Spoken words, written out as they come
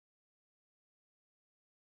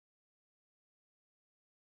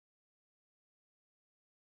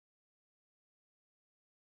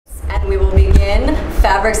will begin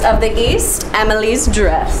Fabrics of the East, Emily's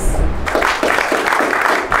dress.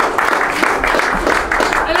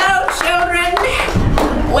 Hello, children.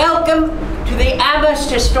 Welcome to the Amherst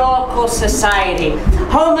Historical Society,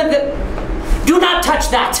 home of the... Do not touch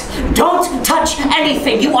that! Don't touch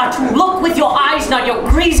anything! You are to look with your eyes, not your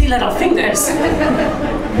greasy little fingers.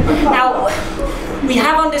 Now, we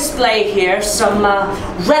have on display here some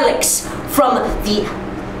relics from the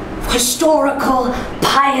historical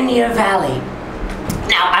Pioneer Valley.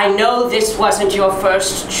 Now, I know this wasn't your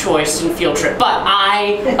first choice in field trip, but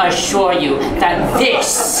I assure you that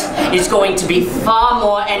this is going to be far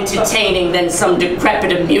more entertaining than some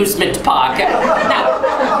decrepit amusement park.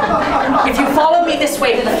 Now, if you follow me this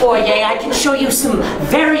way to the foyer, I can show you some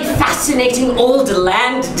very fascinating old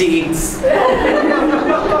land deeds.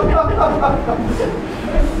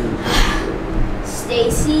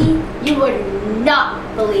 Stacy, you would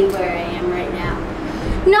not believe where I am right now.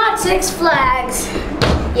 Not Six Flags.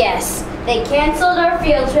 Yes, they canceled our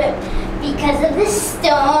field trip because of the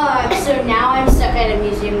storm. So now I'm stuck at a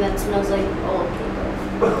museum that smells like old people.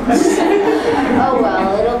 Oh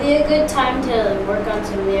well, it'll be a good time to work on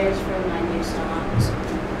some mirrors for my new songs.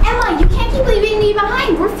 Emma, you can't keep leaving me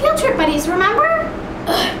behind. We're field trip buddies, remember?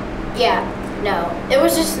 Yeah, no, it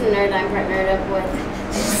was just a nerd I'm partnered up with.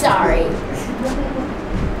 Sorry.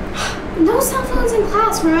 No cell phones in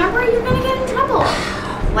class, remember? You're gonna get in trouble.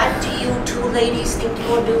 What do you two ladies think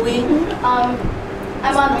you're doing? I'm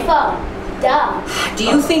on the phone. Duh. Do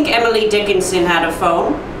you think Emily Dickinson had a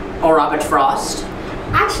phone? Or Robert Frost?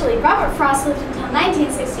 Actually, Robert Frost lived until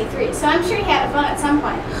 1963, so I'm sure he had a phone at some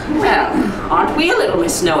point. Well, aren't we a little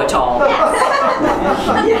Miss Know-It-All?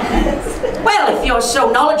 Yes. Well, if you're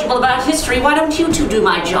so knowledgeable about history, why don't you two do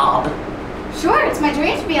my job? Sure, it's my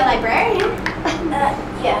dream to be a librarian.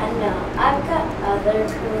 Yeah, no, I've got other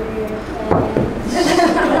career plans.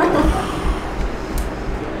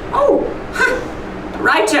 Oh, huh.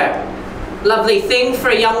 Writer. Lovely thing for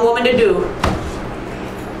a young woman to do.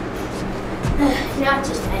 Not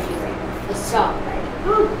just any writer, a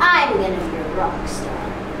songwriter. I'm gonna be a rock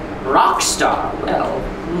star. Rock star? Well,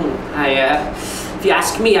 if you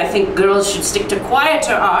ask me, I think girls should stick to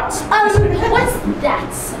quieter arts. What's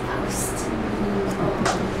that supposed to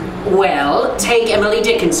mean? Well, take Emily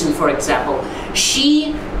Dickinson, for example.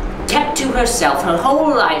 She kept to herself her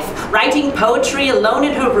whole life, writing poetry alone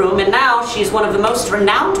in her room, and now she's one of the most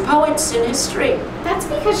renowned poets in history. That's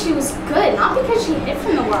because she was good, not because she hid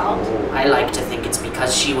from the world. I like to think it's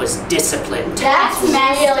because she was disciplined. That's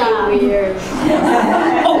really weird.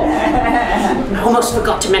 Oh, I almost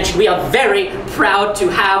forgot to mention, we are very proud to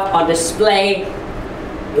have on display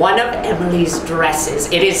one of Emily's dresses.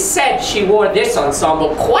 It is said she wore this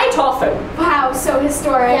ensemble quite often. Wow, so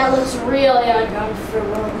historic. That looks really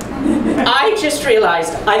uncomfortable. I just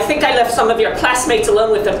realized, I think I left some of your classmates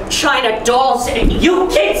alone with the China dolls. You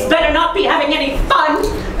kids better not be having any fun!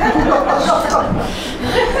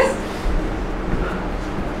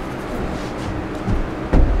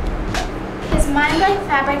 His mind-like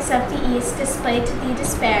fabrics of the East displayed to the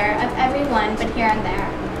despair of every one but here and there.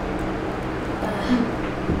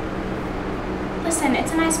 Listen,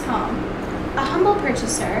 it's a nice poem. A humble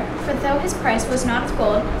purchaser, for though his price was not of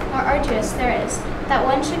gold, more arduous there is, that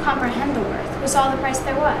one should comprehend the worth, was all the price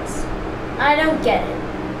there was. I don't get it,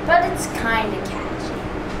 but it's kind of catchy.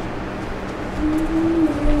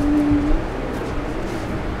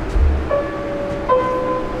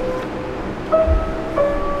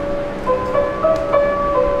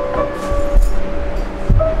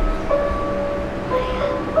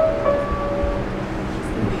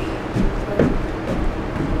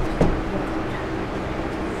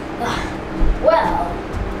 Well,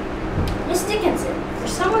 Miss Dickinson, for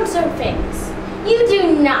someone so famous, you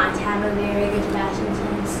do not have a very good fashion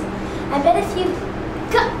sense. I bet if you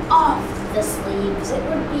cut off the sleeves, it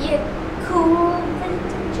would be a cool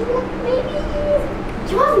vintage look, maybe?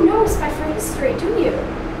 You have no respect for history, do you?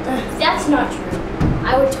 That's not true.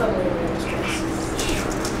 I would totally wear this dress.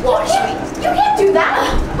 Watch me. You can't do that!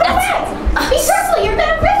 Be careful, you're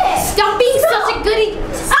gonna rip it! Stop being such a goody.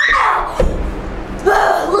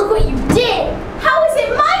 Ah! Look what you did! How is it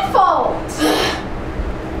my fault?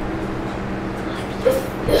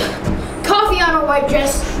 Coffee on a white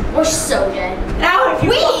dress or soda. Now,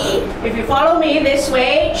 if you follow me this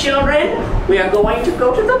way, children, we are going to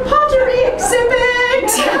go to the pottery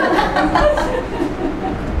exhibit.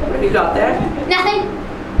 What have you got there? Nothing.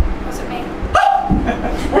 Was it me?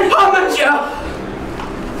 Oh, monsieur!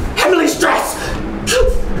 Emily's dress!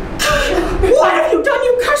 What have you done,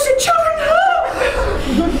 you cursed children?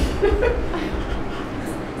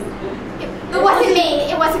 It wasn't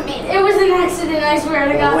me. It wasn't me. It was an accident, I swear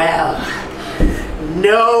to God. Well,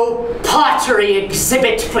 No pottery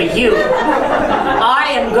exhibit for you. I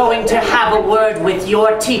am going to have a word with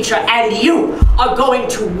your teacher, and you are going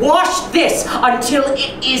to wash this until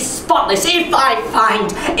it is spotless. If I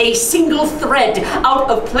find a single thread out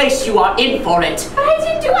of place, you are in for it. But I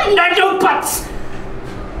didn't do anything. No buts!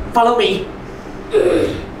 Follow me.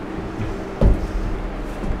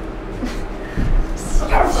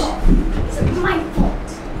 It's my fault.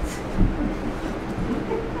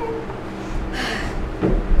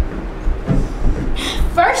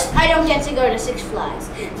 First, I don't get to go to Six Flags.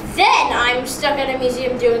 Then I'm stuck at a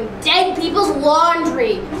museum doing dead people's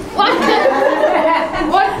laundry. What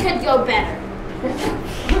could go better?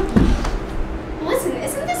 Listen,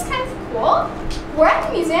 isn't this kind of cool? We're at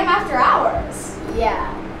the museum after hours.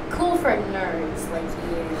 Yeah, cool for nerds like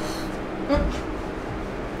you.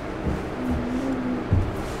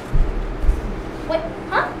 Wait,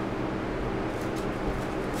 huh?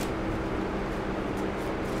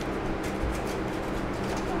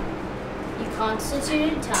 You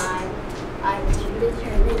constituted time, I deemed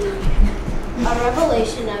eternity. A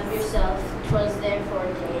revelation of yourself, 'twas therefore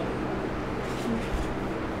day.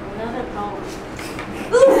 Another poem.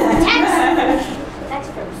 Ooh, text!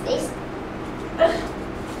 Text from Stacy.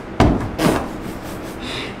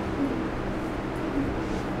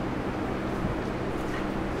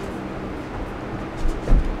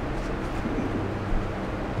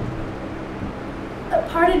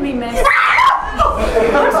 Pardon me, miss.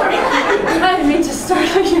 I'm sorry. I didn't mean to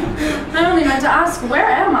startle you. I only meant to ask, where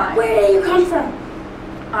am I? Where do you come from?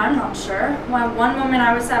 I'm not sure. Why, one moment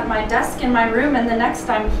I was at my desk in my room, and the next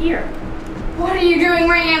I'm here. What are you doing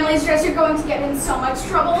wearing Emily's dress? You're going to get in so much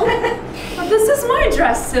trouble. But this is my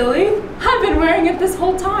dress, silly. I've been wearing it this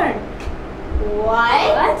whole time.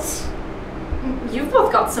 What? You've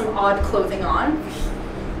both got some odd clothing on.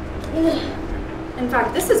 In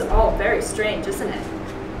fact, this is all very strange, isn't it?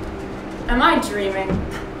 Am I dreaming?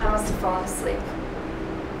 I must have fallen asleep.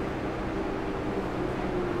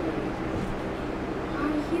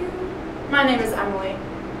 Are you? My name is Emily.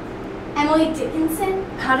 Emily Dickinson?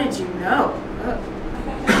 How did you know?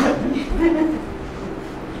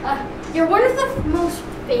 You're one of the most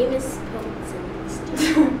famous poets in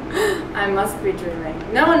history. I must be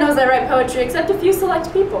dreaming. No one knows I write poetry except a few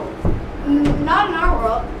select people. Not in our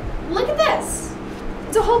world. Look at this.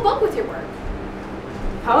 It's a whole book with your work.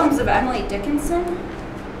 Poems of Emily Dickinson?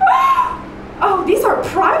 Oh, these are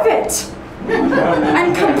private!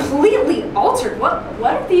 And completely altered. What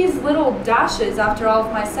are these little dashes after all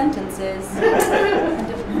of my sentences?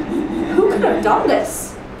 Who could have done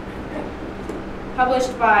this?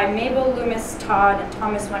 Published by Mabel Loomis Todd and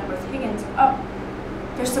Thomas Wentworth Higgins. Oh,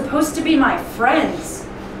 they're supposed to be my friends.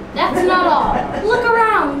 That's not all. Look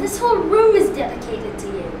around. This whole room is dedicated to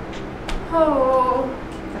you. Oh.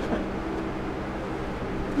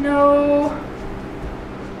 No.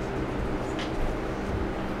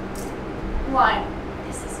 Why?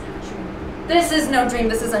 This is no dream. This is no dream.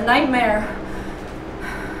 This is a nightmare.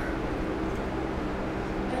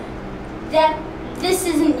 This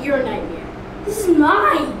isn't your nightmare. This is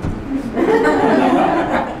mine.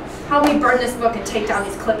 How we burn this book and take down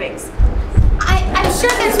these clippings. I'm sure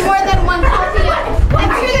there's more than one copy.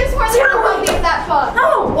 I'm sure there's more than one copy of that book.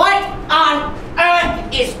 Oh, What on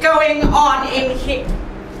earth is going on in here?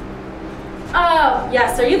 oh,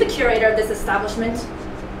 yes. Are you the curator of this establishment?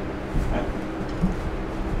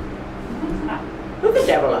 Who the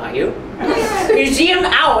devil are you? Museum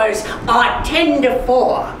hours are 10 to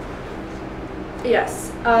 4.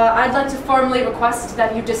 Yes. I'd like to formally request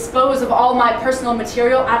that you dispose of all my personal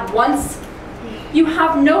material at once. You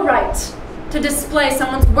have no right to display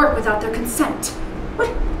someone's work without their consent. What?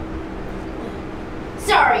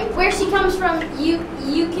 Sorry, where she comes from, you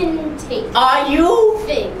can take Are you?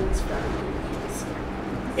 things from.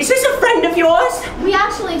 Is this a friend of yours? We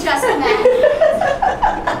actually just met.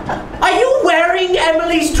 Are you wearing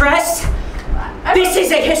Emily's dress? This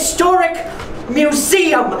is a historic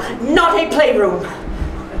museum, not a playroom.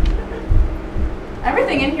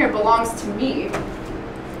 Everything in here belongs to me.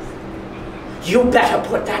 You better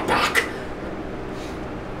put that back.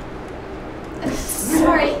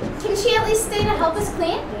 Sorry, can she at least stay to help us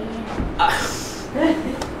clean?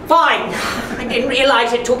 Fine. I didn't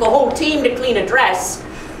realize it took a whole team to clean a dress.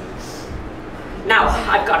 Now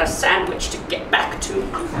I've got a sandwich to get back to.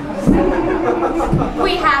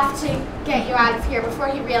 We have to get you out of here before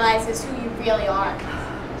he realizes who you really are.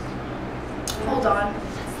 Hold on.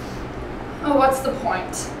 Oh, what's the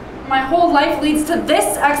point? My whole life leads to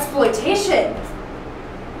this exploitation.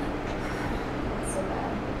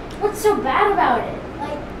 What's so bad about it?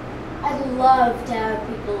 Like, I'd love to have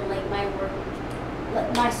people like my work.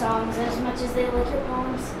 like my songs as much as they like your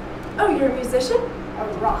poems. Oh, you're a musician? A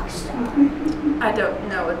rock star. I don't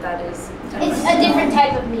know what that is. It's a different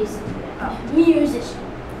type of music. Oh. Musician.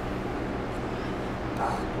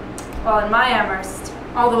 Well, in my Amherst,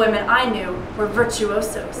 all the women I knew were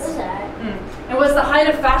virtuosos. What is that? It was the height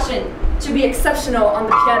of fashion to be exceptional on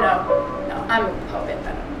the piano. No, I'm a poet.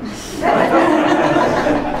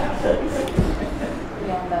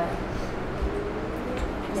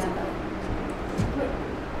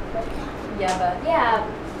 Yeah,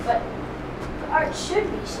 but art should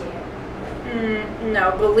be shared.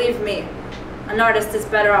 No, believe me. An artist is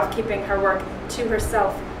better off keeping her work to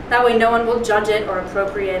herself. That way no one will judge it or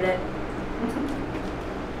appropriate it.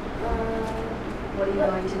 What are you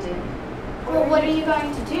going to do? Well, what are you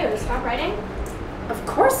going to do? Stop writing? Of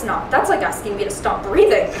course not. That's like asking me to stop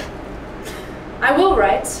breathing. I will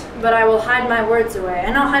write, but I will hide my words away,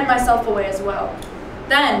 and I'll hide myself away as well.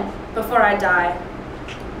 Then, before I die,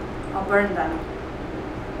 I'll burn them.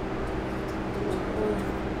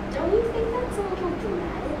 Don't you think that's a little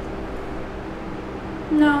dramatic?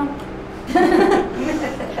 No.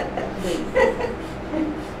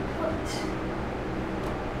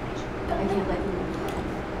 I can't let you leave.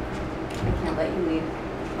 I can't let you leave.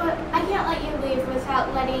 But I can't let you leave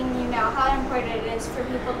without letting you know how important it is for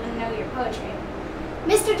people to know your poetry.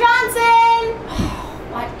 Mr. Johnson!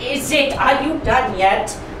 What is it? Are you done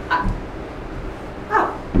yet?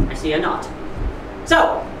 Oh, I see you're not.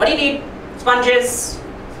 So, what do you need? Sponges,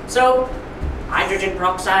 soap, hydrogen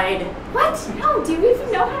peroxide. What? No, do you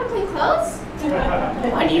even know how to clean clothes?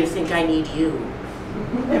 Why do you think I need you?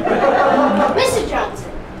 Mr.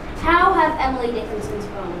 Johnson, how have Emily Dickinson's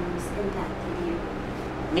poems impacted you?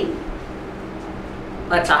 Me?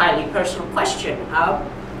 That's a highly personal question.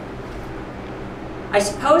 I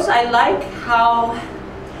suppose I like how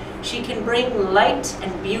she can bring light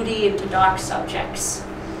and beauty into dark subjects.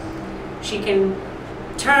 She can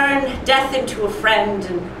turn death into a friend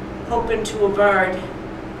and hope into a bird.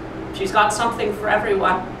 She's got something for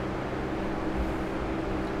everyone.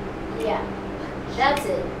 Yeah, that's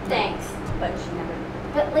it. Thanks. But she never.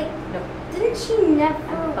 But like, No. didn't she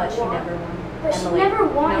never? But she want- never won. But Emily. she never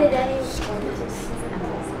wanted No. anyone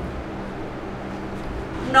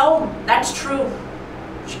to No, that's true.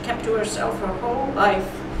 She kept to herself her whole life.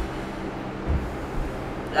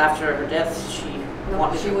 After her death, she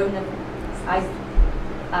wanted She wouldn't have.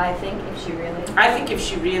 I think if she really. I think if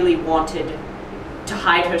she really wanted to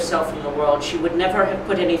hide herself from the world, she would never have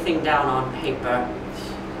put anything down on paper.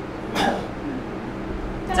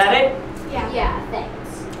 Is that it? Yeah. Yeah,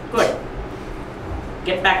 thanks. Good.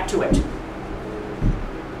 Get back to it.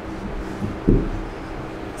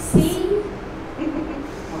 See?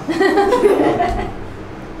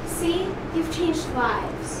 See? You've changed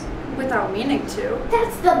lives. Without meaning to.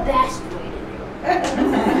 That's the best way to do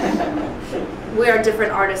it. We are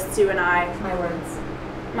different artists, you and I. My words.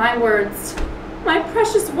 My words, my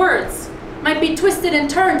precious words, might be twisted and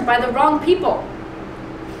turned by the wrong people.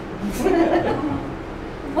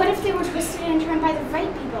 What if they were twisted and turned by the right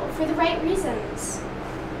people for the right reasons?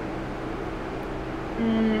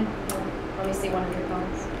 Let me see one of your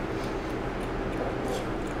poems.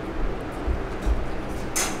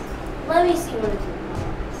 Let me see one of your poems.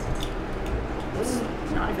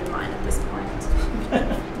 Not even mine at this point.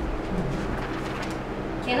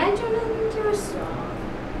 Can I turn it into a song?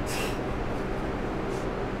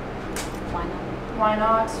 Why not? Why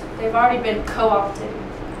not? They've already been co-opted.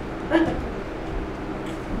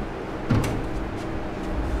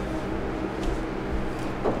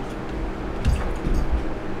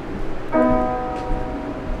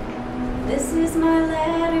 This is my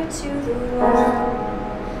letter to the world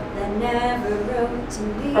that never wrote to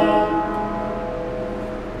me.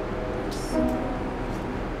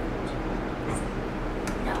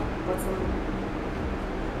 No. What's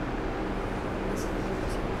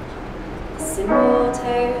the simple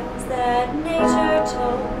tales that nature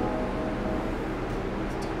told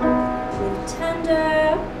with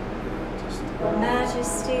tender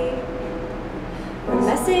majesty, where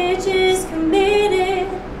messages committed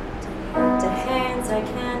to hands I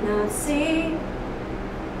cannot see,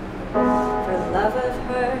 for love of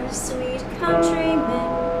her sweet countrymen,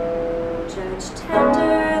 judge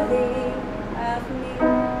tenderly of me.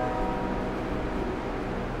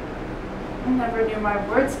 I never knew my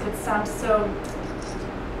words could sound so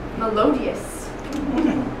melodious.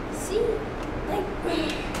 See? Like,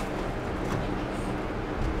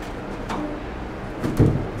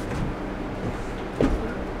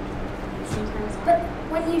 but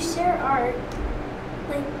when you share art,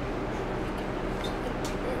 like,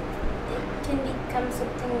 it can become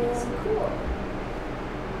something really cool.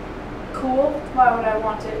 cool? Why would I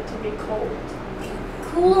want it to be cold?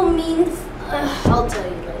 Cool means, I'll tell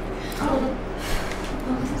you later.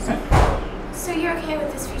 So you're okay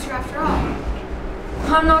with this future after all?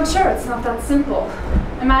 I'm not sure, it's not that simple.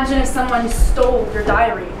 Imagine if someone stole your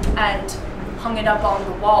diary and hung it up on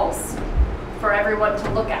the walls for everyone to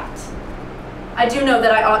look at. I do know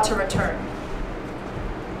that I ought to return.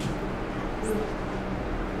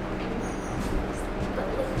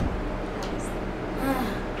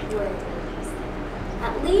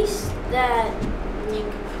 At least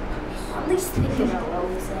think about what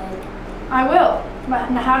we said. I will.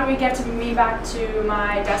 But how do we get to me back to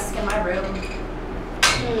my desk in my room?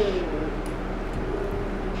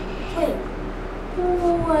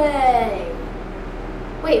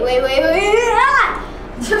 Wait. Ah!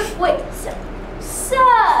 Wait, so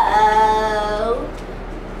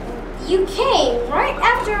you came right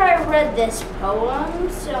after I read this poem,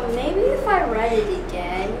 so maybe if I read it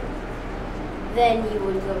again, then you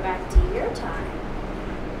would go back to your time.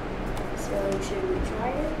 So should we try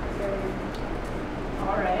it?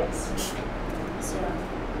 All right. So,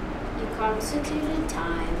 you constituted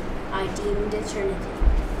time, I deemed eternity.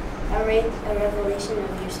 A revelation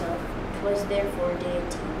of yourself, 'twas therefore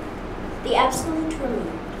deity. The absolute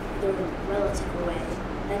removed, the relative away,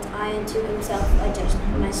 that I unto himself adjust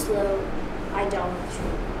my slow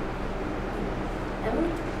idolatry.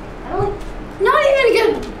 Emily, not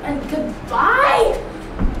even a goodbye?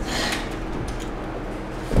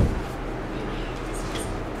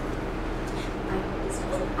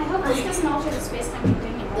 I hope this doesn't alter the space-time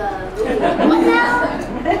continuum. What now?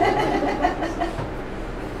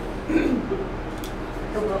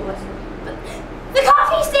 The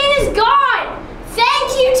coffee stain is gone! Thank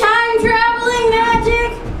you, time-traveling magic!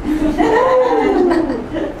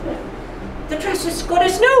 The dress is good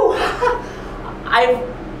as new. I've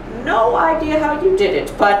no idea how you did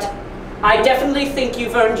it, but I definitely think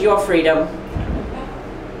you've earned your freedom.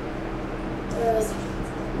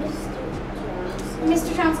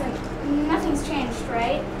 Mr. Johnson, nothing's changed,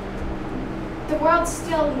 right? The world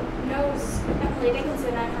still knows Emily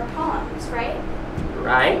Dickinson and her poems, right?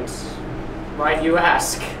 Right? Why do you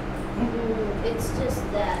ask? It's just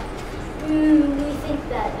that we think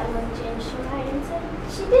that Emily changed her mind and said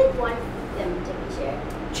she did want them to be shared.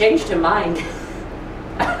 Changed her mind.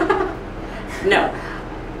 No.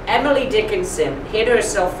 Emily Dickinson hid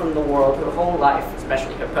herself from the world her whole life,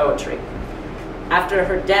 especially her poetry. After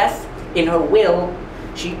her death, in her will,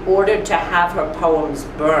 she ordered to have her poems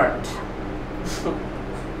burned.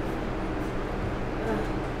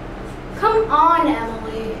 Come on,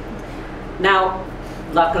 Emily. Now,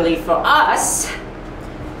 luckily for us,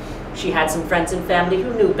 she had some friends and family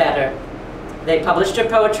who knew better. They published her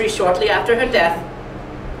poetry shortly after her death.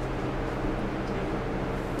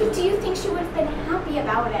 But do you think she would have been happy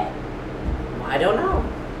about it? I don't know.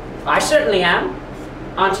 I certainly am.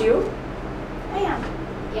 Aren't you? I am.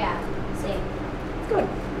 Yeah, same. Good.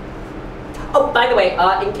 Oh, by the way,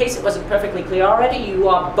 in case it wasn't perfectly clear already, you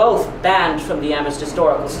are both banned from the Amherst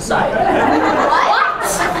Historical Society.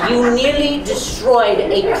 What? You nearly destroyed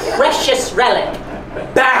a precious relic.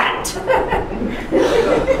 Banned!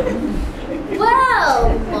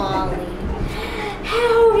 Well, Molly,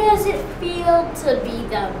 how does it feel to be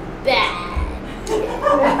the bad?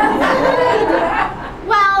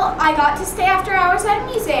 Well, I got to stay after hours at a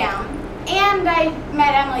museum, and I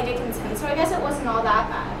met Emily Dickinson, so I guess it wasn't all that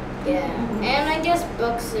bad. Yeah, and I guess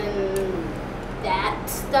books and that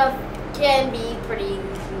stuff can be pretty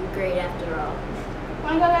great after all.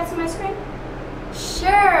 Want to go get some ice cream?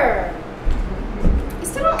 Sure. You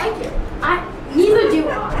still don't like it. Neither do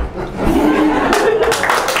I.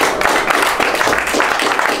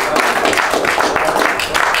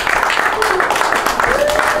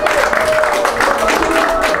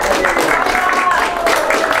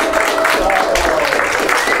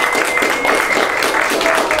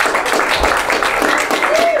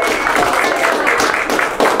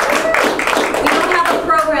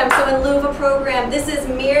 This is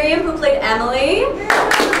Miriam, who played Emily,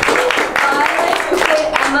 Violet, who played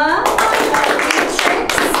Emma, Beatrix,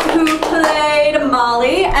 who played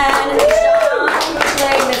Molly, and John, who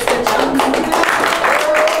played Mr. Johnson.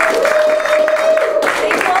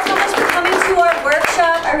 Thank you all so much for coming to our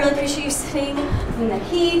workshop. I really appreciate you sitting in the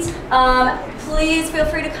heat. Please feel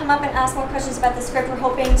free to come up and ask more questions about the script. We're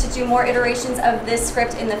hoping to do more iterations of this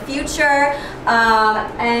script in the future.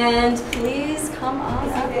 And please come on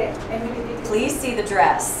up. Please see the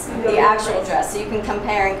dress, the actual dress, so you can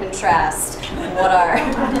compare and contrast what our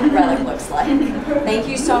relic looks like. Thank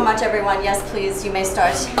you so much, everyone. Yes, please, you may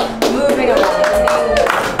start moving around.